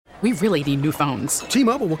We really need new phones.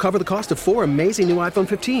 T-Mobile will cover the cost of 4 amazing new iPhone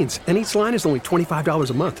 15s, and each line is only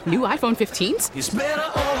 $25 a month. New iPhone 15s? It's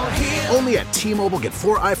better over here. Only at T-Mobile, get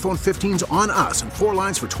 4 iPhone 15s on us and 4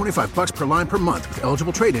 lines for $25 per line per month with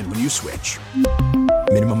eligible trade-in when you switch.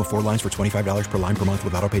 Minimum of 4 lines for $25 per line per month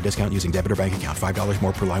with autopay discount using debit or bank account. $5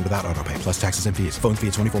 more per line without autopay, plus taxes and fees. Phone fee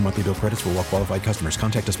at 24 monthly bill credits for well-qualified customers.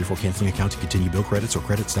 Contact us before canceling account to continue bill credits or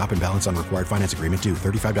credit stop and balance on required finance agreement due.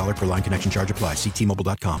 $35 per line connection charge applies. See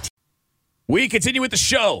T-Mobile.com. We continue with the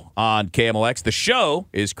show on KMLX. The show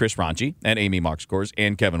is Chris Ranchi and Amy Moxcores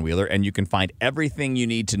and Kevin Wheeler, and you can find everything you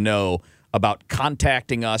need to know about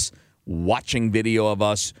contacting us, watching video of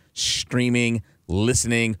us, streaming,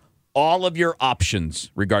 listening. All of your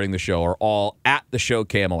options regarding the show are all at the show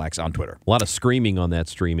KMLX on Twitter. A lot of screaming on that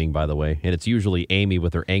streaming, by the way, and it's usually Amy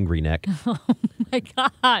with her angry neck. Oh, my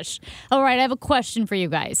gosh. All right, I have a question for you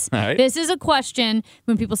guys. All right. This is a question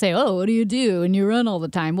when people say, oh, what do you do? And you run all the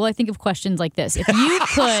time. Well, I think of questions like this. If you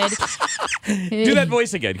could... Do that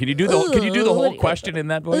voice again. Can you do the whole question in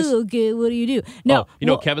that voice? Oh, okay, what do you do? No.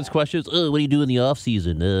 Kevin's question is, what do you do in the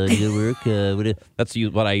off-season? You work? That's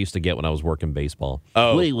what I used to get when I was working baseball.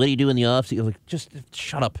 Oh. What do you do in the off-season? Like, just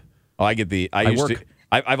shut up. Oh, I get the...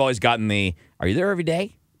 I've always gotten the, are you there every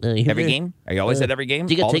day? Every game? Are you always at every game?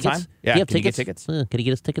 Do you get all tickets? the time? Yeah. Do you have Can tickets? you get tickets? Can you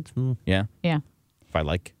get us tickets? Yeah. Yeah. If I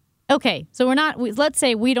like. Okay, so let's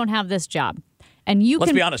say we don't have this job. And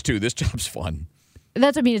Let's be honest, too. This job's fun.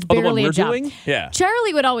 That's what I mean. It's the one barely we're a job. doing? Yeah.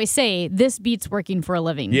 Charlie would always say, this beats working for a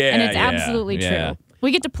living. Yeah, and it's yeah, absolutely yeah. true. We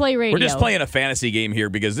get to play radio. We're just playing a fantasy game here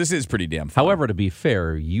because this is pretty damn fun. However, to be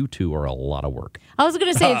fair, you two are a lot of work. I was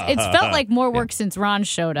going to say, it's felt like more work since Ron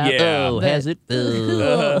showed up. Yeah. Oh, But- has it?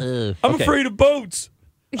 I'm afraid of boats.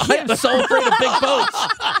 I'm so afraid of big boats.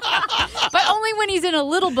 But only when he's in a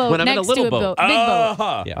little boat When I'm in a next little to a boat. big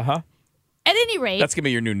boat. Yeah. Uh-huh. At any rate. That's going to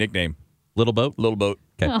be your new nickname. Little boat? Little boat.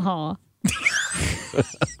 Okay. Aw.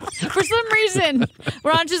 For some reason,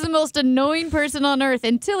 Ronch is the most annoying person on earth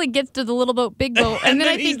until he gets to the little boat, big boat, and then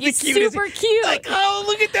I think he's the cutest. super cute. Like, oh,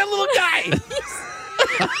 look at that little guy.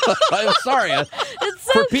 I'm sorry. It's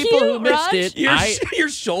so For people cute, who missed Ronch. it, Your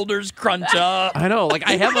shoulders crunch up. I know. Like,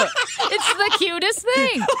 I have It's the cutest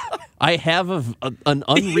thing. I have an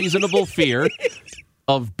unreasonable fear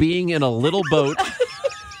of being in a little boat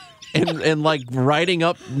and like riding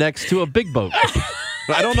up next to a big boat.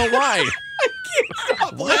 I don't know why.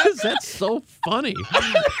 Why is that so funny?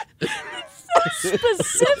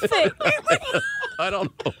 Specific. I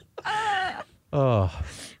don't know. Oh.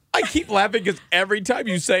 I keep laughing because every time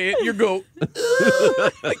you say it, you go,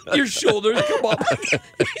 like your shoulders come up.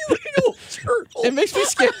 It makes me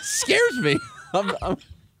scares me. I've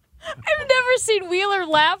never seen Wheeler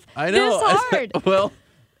laugh I know. this hard. Well,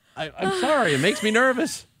 I'm sorry. It makes me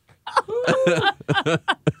nervous.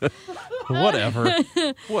 Whatever.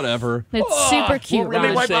 It's super cute, Let me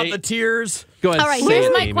Ron. wipe out the tears. Go ahead. All right, say here's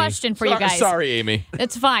it, my Amy. question for you guys. Sorry, Amy.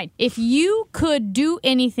 It's fine. If you could do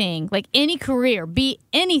anything, like any career, be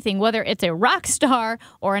anything, whether it's a rock star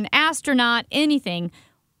or an astronaut, anything,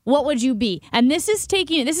 what would you be? And this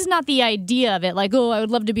is not the idea of it, like, oh, I would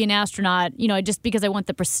love to be an astronaut, just because I want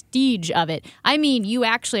the prestige of it. I mean, you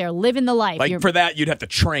actually are living the life. Like, for that, you'd have to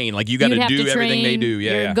train. Like, you got to do everything they do.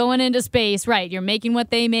 Yeah, You're going into space, right. You're making what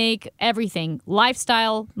they make, everything.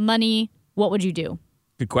 Lifestyle, money, what would you do?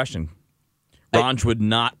 Good question. Ronch would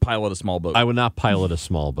not pilot a small boat. I would not pilot a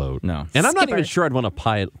small boat. No. And I'm not Skipper. even sure I'd want to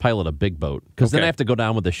pilot a big boat, because then Okay. I have to go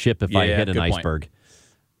down with the ship if I Yeah, hit an good point. iceberg.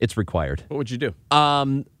 It's required. What would you do?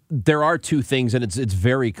 There are two things, and it's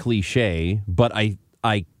very cliche, but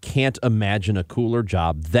I can't imagine a cooler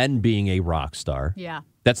job than being a rock star. Yeah.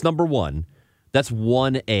 That's number one. That's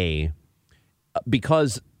 1A.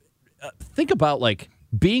 Because think about, like,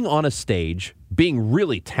 being on a stage, being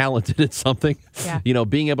really talented at something, Yeah.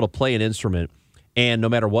 Being able to play an instrument, and no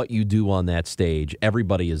matter what you do on that stage,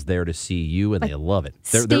 everybody is there to see you, and they love it.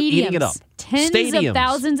 They're eating it up. Tens Stadiums. of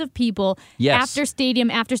thousands of people Yes. after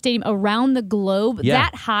stadium around the globe. Yeah.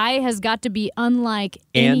 That high has got to be unlike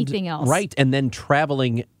anything else. Right, and then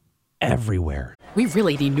traveling everywhere. We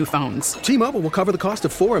really need new phones. T-Mobile will cover the cost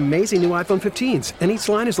of 4 amazing new iPhone 15s, and each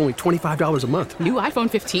line is only $25 a month. New iPhone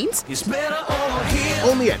 15s? It's better over here.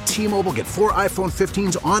 Only at T-Mobile, get 4 iPhone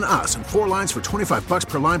 15s on us and 4 lines for $25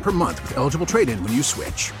 per line per month with eligible trade-in when you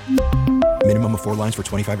switch. Minimum of 4 lines for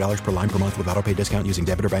 $25 per line per month with autopay discount using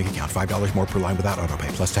debit or bank account. $5 more per line without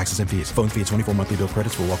autopay, plus taxes and fees. Phone fee at 24 monthly bill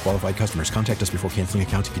credits for well-qualified customers. Contact us before canceling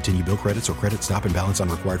account to continue bill credits or credit stop and balance on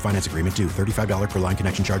required finance agreement due. $35 per line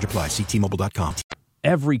connection charge applies. See T-Mobile.com.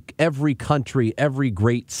 Every country, every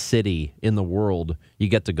great city in the world you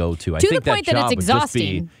get to go to. I To think the point that that job it's would just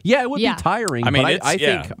be, exhausting. it would Yeah. be tiring. I mean, but I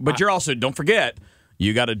think, but you're also, don't forget,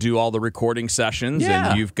 You got to do all the recording sessions, Yeah.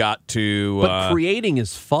 and you've got to. But creating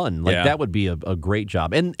is fun. Like, yeah. that would be a great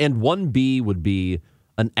job. And 1B would be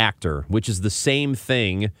an actor, which is the same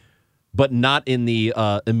thing, but not in the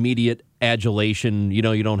immediate adulation. You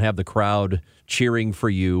know, you don't have the crowd cheering for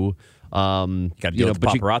you. Got to deal with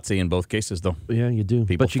paparazzi in both cases, though. Yeah, you do.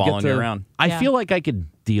 People but you following you around. I feel like I could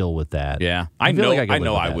deal with that. Yeah, I feel know. like I could I live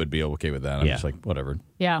know. with I that. would be okay with that. I'm just like, whatever.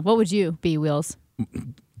 Yeah. What would you be, Wheels?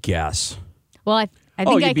 Guess. Well, I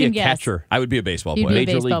Oh, think you'd I be can a guess. catcher. I would be a baseball You'd player. be a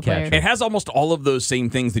Major baseball league player. catcher. It has almost all of those same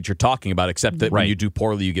things that you're talking about, except that when Right. you do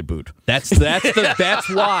poorly, you get booed. That's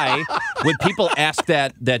why when people ask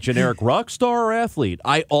that generic rock star or athlete,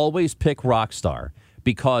 I always pick rock star,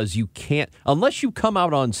 because you can't, unless you come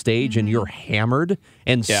out on stage and you're hammered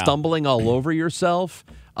and Yeah. stumbling all over yourself,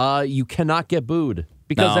 you cannot get booed,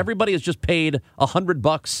 because No. everybody has just paid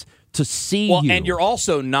 $100 to see Well, you. and you're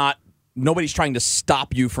also not. Nobody's trying to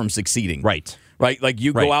stop you from succeeding. Right. Right. Like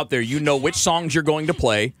you Right. go out there, you know which songs you're going to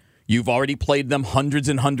play. You've already played them hundreds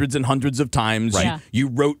and hundreds and hundreds of times. Right. Yeah. You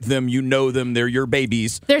wrote them. You know them. They're your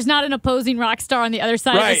babies. There's not an opposing rock star on the other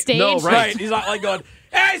side of the stage. No, Right. He's not like going,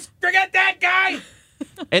 hey, forget that guy.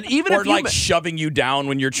 And even Or if you like shoving you down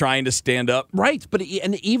when you're trying to stand up. right, but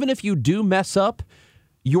and even if you do mess up,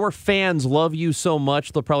 your fans love you so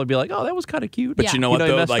much, they'll probably be like, "Oh, that was kind of cute." But Yeah. you know what, you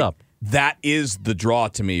though? messed Like, up. that is the draw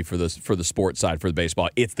to me for the sports side, for the baseball.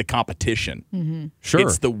 It's the competition. Mm-hmm. Sure.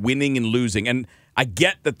 It's the winning and losing. And I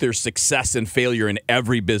get that there's success and failure in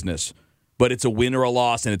every business, but it's a win or a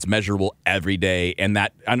loss, and it's measurable every day. And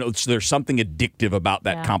that, I know there's something addictive about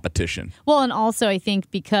that Yeah. competition. Well, and also I think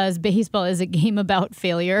because baseball is a game about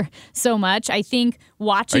failure so much, I think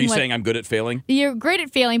watching. Are you saying I'm good at failing? You're great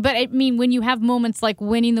at failing, but I mean, when you have moments like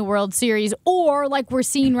winning the World Series, or like we're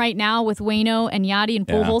seeing right now with Waino and Yachty and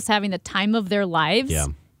Pujols having the time of their lives,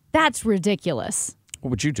 that's ridiculous. What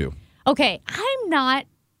would you do? Okay,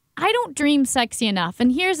 I don't dream sexy enough,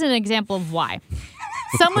 and here's an example of why.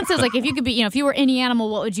 Someone says, like, if you could be, if you were any animal,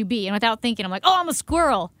 what would you be? And without thinking, I'm like, oh, I'm a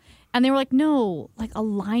squirrel. And they were like, no, like a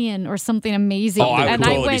lion or something amazing. Oh, I would and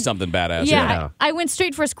totally be went, something badass. Yeah, I went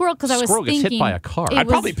straight for a squirrel because I was Squirrel thinking gets hit by a car. it I'd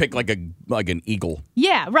was- probably pick like an eagle.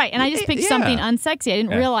 Yeah, right. And I just picked Yeah. something unsexy. I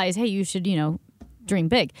didn't realize, hey, you should, dream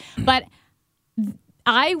big. But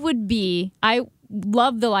I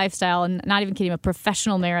love the lifestyle, and not even kidding, a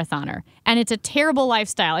professional marathoner. And it's a terrible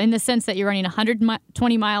lifestyle in the sense that you're running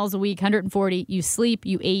 120 miles a week, 140. You sleep,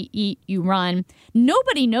 you eat, you run.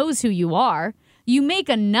 Nobody knows who you are. You make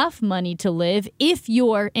enough money to live if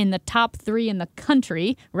you're in the top 3 in the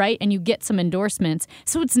country, right? And you get some endorsements.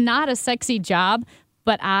 So it's not a sexy job,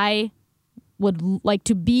 but I would like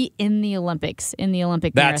to be in the Olympics, in the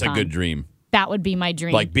Olympic That's marathon. a good dream. That would be my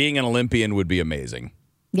dream. Like being an Olympian would be amazing.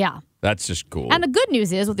 Yeah. That's just cool. And the good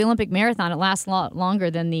news is with the Olympic marathon, it lasts a lot longer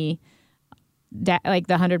than the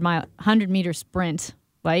 100-meter sprint.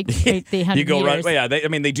 Like the 100 you go meters. run. Yeah,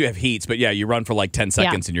 they do have heats, but yeah, you run for like 10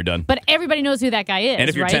 seconds and you're done. But everybody knows who that guy is. And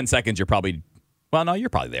if you're right? 10 seconds, you're probably, you're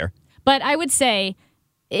probably there. But I would say,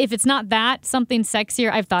 if it's not that, something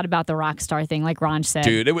sexier, I've thought about the rock star thing, like Ron said.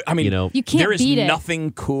 Dude, you you can't there is beat it.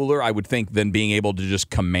 nothing cooler, I would think, than being able to just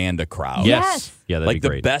command a crowd. Yes. Yeah, that'd Like be the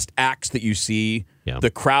great. best acts that you see, Yeah. the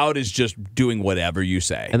crowd is just doing whatever you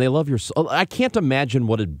say. And they love your song. I can't imagine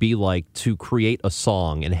what it'd be like to create a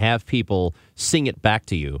song and have people sing it back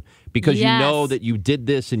to you, because you know Yes. that you did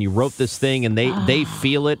this and you wrote this thing, and they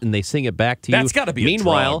feel it and they sing it back to you. That's gotta be a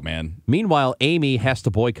meanwhile, drug, man. Meanwhile, Amy has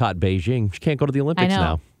to boycott Beijing. She can't go to the Olympics know.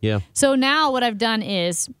 now. Yeah. So now what I've done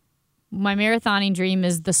is, my marathoning dream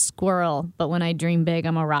is the squirrel, but when I dream big,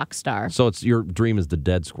 I'm a rock star. So it's your dream is the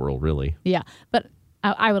dead squirrel, really. Yeah, but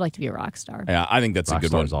I would like to be a rock star. Yeah, I think that's a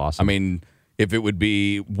good one. Rockstar's awesome. I mean, if it would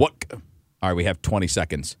be all right, we have 20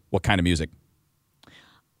 seconds. What kind of music?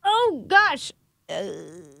 Oh, gosh.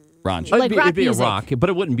 Ron. Like rock it'd be music. a rock, but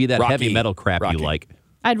it wouldn't be that Rocky. heavy metal crap Rocky. you like.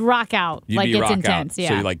 I'd rock out. You'd like be it's rock intense. out. Yeah.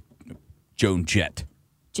 So you like Joan Jett.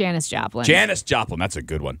 Janis Joplin. Janis Joplin. That's a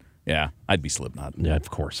good one. Yeah, I'd be Slipknot. Yeah, of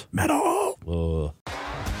course. Metal.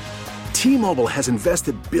 T-Mobile has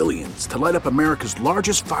invested billions to light up America's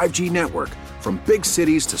largest 5G network, from big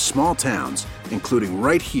cities to small towns, including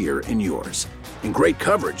right here in yours. And great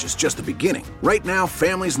coverage is just the beginning. Right now,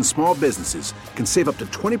 families and small businesses can save up to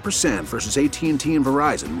 20% versus AT&T and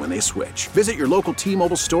Verizon when they switch. Visit your local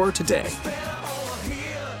T-Mobile store today.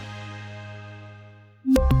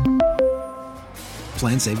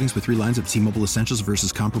 Plan savings with 3 lines of T-Mobile Essentials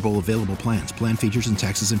versus comparable available plans. Plan features and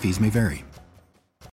taxes and fees may vary.